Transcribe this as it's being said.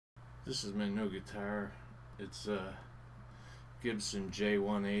This is my new guitar. It's a Gibson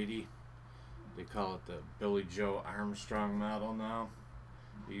J180. They call it the Billy Joe Armstrong model now.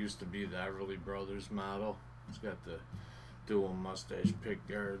 It used to be the Everly Brothers model. It's got the dual mustache pick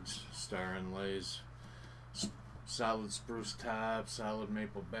guards, star inlays, solid spruce top, solid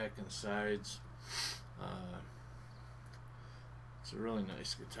maple back and sides. It's a really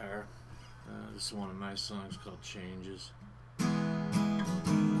nice guitar. This is one of my songs called Changes.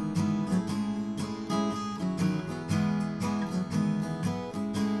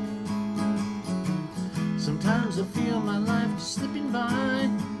 Sometimes I feel my life just slipping by,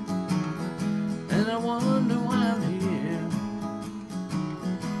 and I wonder why I'm here.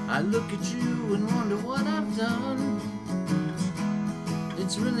 I look at you and wonder what I've done.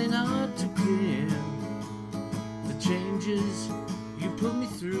 It's really not too clear. The changes you put me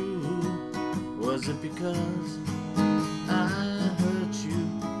through, was it because I hurt you?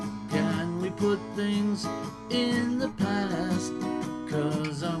 Can we put things in the past?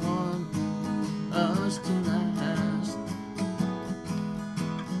 'Cause I want us to last.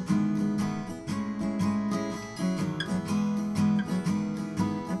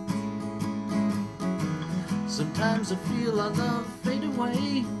 Sometimes I feel our love fade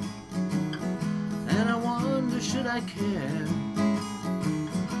away, and I wonder, should I care?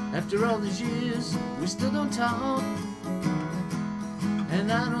 After all these years, we still don't talk, and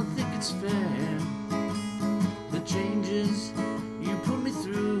I don't think it's fair. The changes you put me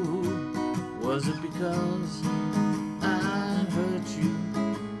through, was it because I hurt you?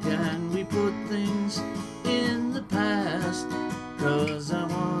 Can we put things in the past? 'Cause I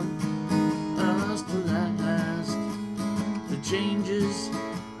want us to last. The changes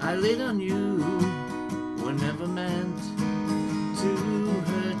I laid on you were never meant to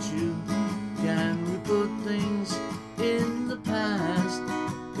hurt you. Can we put things in the past?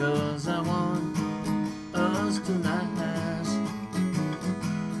 'Cause I want us to last.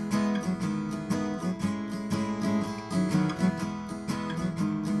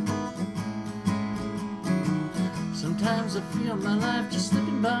 Sometimes I feel my life just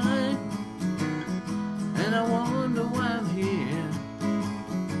slipping by, and I wonder why I'm here.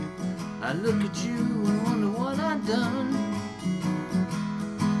 I look at you and wonder what I've done.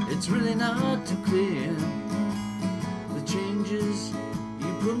 It's really not too clear. The changes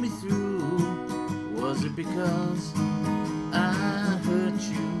you put me through, was it because I hurt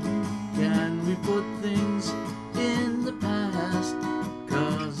you? Can we put things in the past?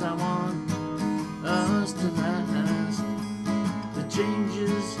 'Cause I want us to last. The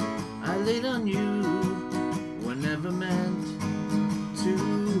changes I laid on you were never meant to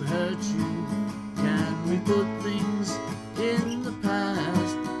hurt you. Can we put things in